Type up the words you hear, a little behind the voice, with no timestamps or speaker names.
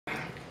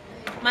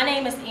My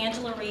name is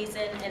Angela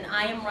Reason, and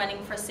I am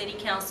running for City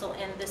Council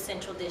in the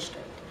Central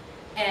District.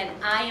 And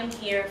I am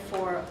here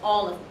for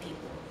all of the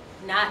people,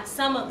 not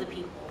some of the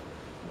people,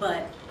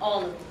 but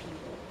all of the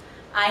people.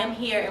 I am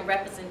here in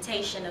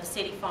representation of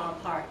City Farm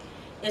Park.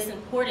 It's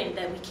important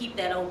that we keep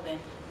that open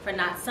for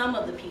not some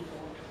of the people,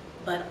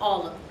 but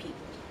all of the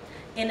people.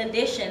 In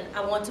addition,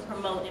 I want to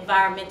promote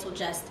environmental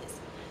justice.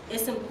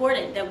 It's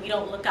important that we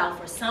don't look out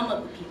for some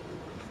of the people,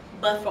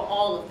 but for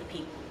all of the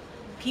people.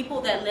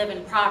 People that live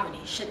in poverty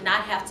should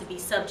not have to be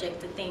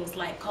subject to things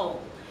like coal.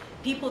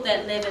 People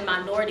that live in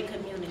minority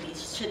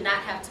communities should not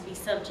have to be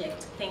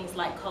subject to things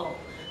like coal.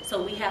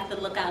 So we have to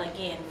look out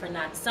again for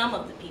not some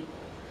of the people,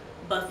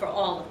 but for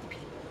all of the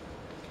people.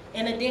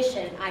 In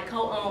addition, I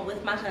co-own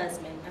with my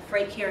husband a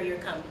freight carrier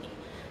company.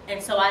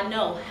 And so I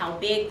know how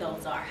big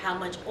those are, how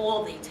much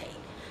oil they take.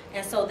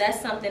 And so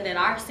that's something that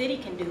our city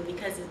can do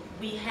because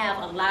we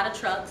have a lot of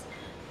trucks.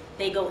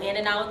 They go in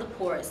and out of the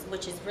ports,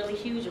 which is really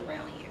huge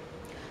around here.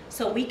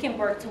 So we can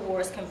work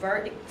towards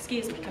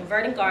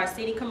converting our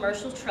city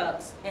commercial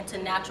trucks into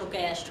natural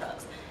gas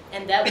trucks.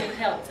 And that will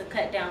help to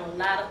cut down a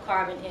lot of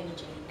carbon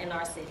energy in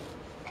our city.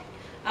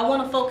 I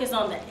want to focus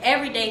on the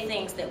everyday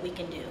things that we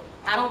can do.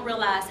 I don't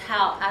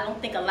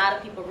think a lot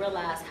of people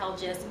realize how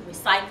just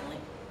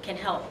recycling can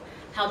help,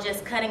 how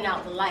just cutting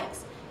out the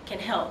lights can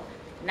help.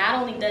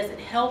 Not only does it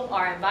help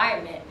our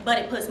environment, but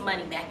it puts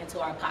money back into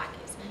our pockets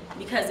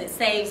because it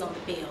saves on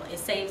the bill, it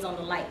saves on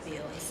the light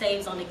bill, it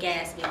saves on the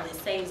gas bill, it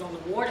saves on the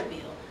water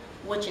bill,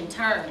 which in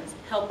turn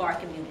help our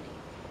community.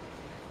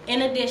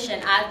 In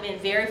addition, I've been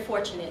very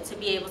fortunate to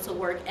be able to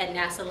work at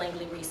NASA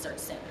Langley Research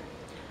Center.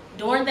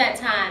 During that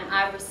time,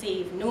 I've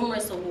received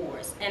numerous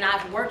awards, and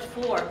I've worked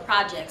for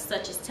projects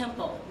such as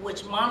Tempo,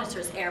 which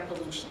monitors air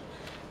pollution.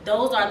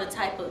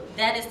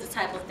 That is the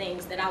type of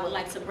things that I would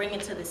like to bring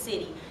into the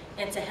city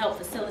and to help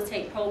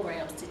facilitate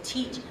programs to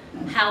teach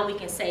how we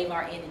can save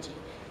our energy.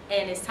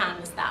 And it's time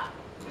to stop.